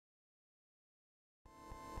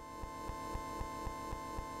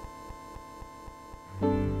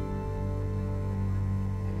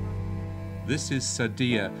This is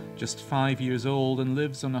Sadia, just 5 years old and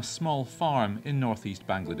lives on a small farm in northeast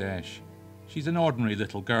Bangladesh. She's an ordinary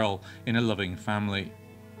little girl in a loving family.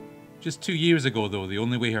 Just 2 years ago though, the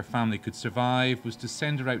only way her family could survive was to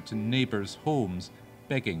send her out to neighbours' homes,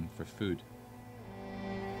 begging for food.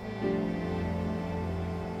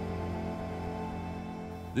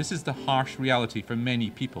 This is the harsh reality for many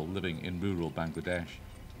people living in rural Bangladesh.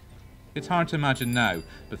 It's hard to imagine now,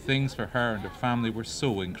 but things for her and her family were so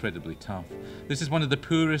incredibly tough. This is one of the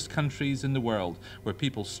poorest countries in the world, where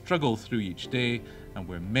people struggle through each day and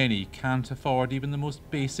where many can't afford even the most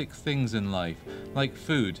basic things in life, like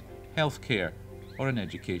food, healthcare, or an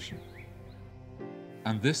education.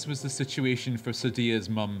 And this was the situation for Sadia's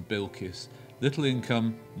mum, Bilkis. Little income,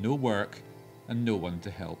 no work, and no one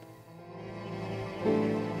to help.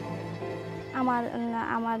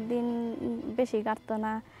 আমার দিন বেশি কাটতো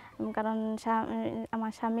না, কারণ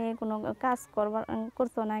আমার স্বামী কোনো কাজ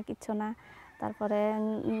করতো না, কিচ্ছু না। তারপরে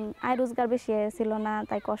আয় রোজগার বেশি ছিল না,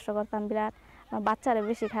 তাই কষ্ট করতাম বিরাট। বাচ্চারে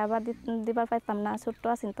বেশি খাবার দিবার পাইতাম না, ছোট্ট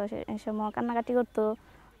আছেন তো এই সময় কান্নাকাটি করতো।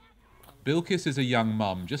 Bilkis is a young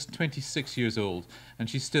mum, just 26 years old, and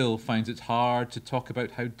she still finds it hard to talk about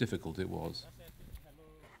how difficult it was.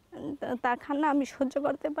 তার কান্না আমি সহ্য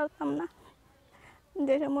করতে পারতাম না।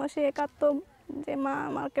 যে সময় সে কাঁদতো যে মা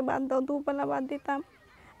আমাকে বাদ দাও, দুবেলা বাদ দিতাম।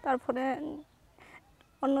 তারপরে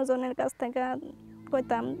অন্যজনের কাছ থেকে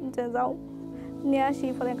কইতাম যে যাও নিয়ে আসি,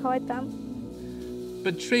 পরে খাওয়াইতাম।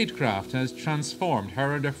 But Traidcraft has transformed her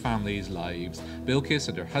and her family's lives. Bilkis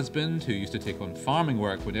and her husband, who used to take on farming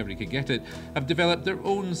work whenever he could get it, have developed their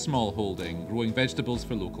own small holding, growing vegetables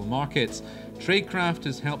for local markets. Traidcraft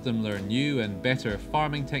has helped them learn new and better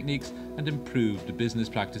farming techniques and improved business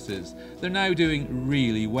practices. They're now doing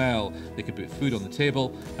really well. They can put food on the table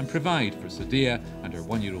and provide for Sadia and her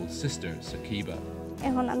 1-year-old sister, Sakiba.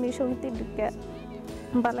 এখন আমি সমিতি ঢুকে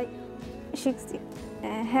বালাই শিখছি।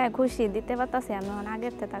 হ্যাঁ, খুশি দিতে পারতাছি আমি,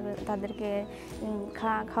 আগের থেকে তাদেরকে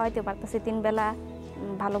খাওয়াইতে পারতাছি, 3 বেলা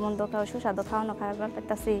ভালো মন্দ সুস্বাদু খাওয়ানো খাওয়াবার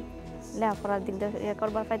পাইতাছি, লেখাপড়ার দিক দিয়ে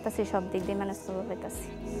করবার পাইতাছি, সব দিক দিয়ে ম্যানেজ করবার পাইতাছি।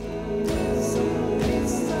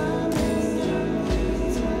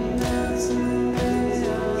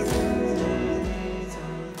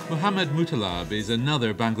 Mohammed Mutalab is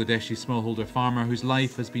another Bangladeshi smallholder farmer whose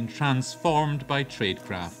life has been transformed by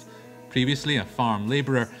Traidcraft. Previously a farm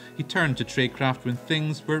labourer, he turned to Traidcraft when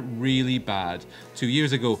things were really bad. 2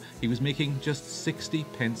 years ago, he was making just 60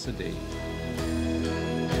 pence a day.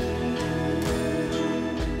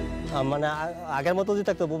 মানে আগের মতো যদি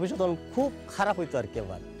থাকতো ভবিষ্যৎ খুব খারাপ হইতো আর কি।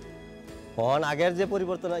 আবার এখন আগের যে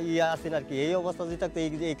পরিবর্তন আছেন আর কি, এই অবস্থা যদি থাকতো,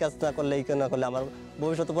 এই কাজ না করলে এই না করলে আমার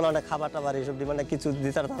ভবিষ্যতে বলা খাবার টাবার এইসব মানে কিছু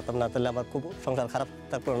দিতে পারতাম না, তাহলে আমার খুব সংসার খারাপ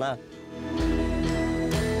থাকতো না।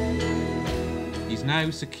 He's now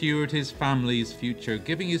secured his family's future,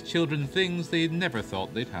 giving his children things they never thought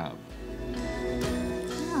they'd have.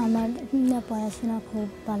 আমার পড়াশোনা খুব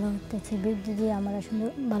ভালো হতেছে, বিদ্যুৎ দিয়ে আমরা সুন্দর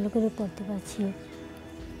ভালো করে পড়তে পারছি।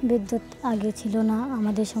 বিদ্যুৎ আগে ছিল না,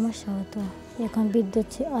 আমাদের সমস্যা হতো, এখন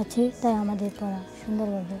বিদ্যুৎ আছে তাই আমাদের পড়া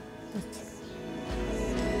সুন্দরভাবে হচ্ছে।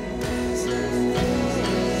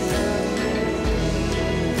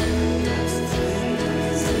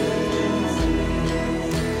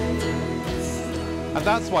 And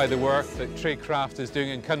that's why the work that Traidcraft is doing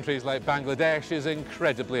in countries like Bangladesh is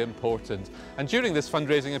incredibly important. And during this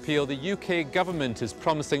fundraising appeal, the UK government is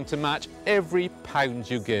promising to match every pound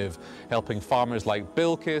you give, helping farmers like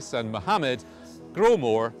Bilkis and Mohammed grow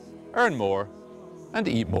more, earn more, and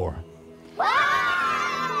eat more.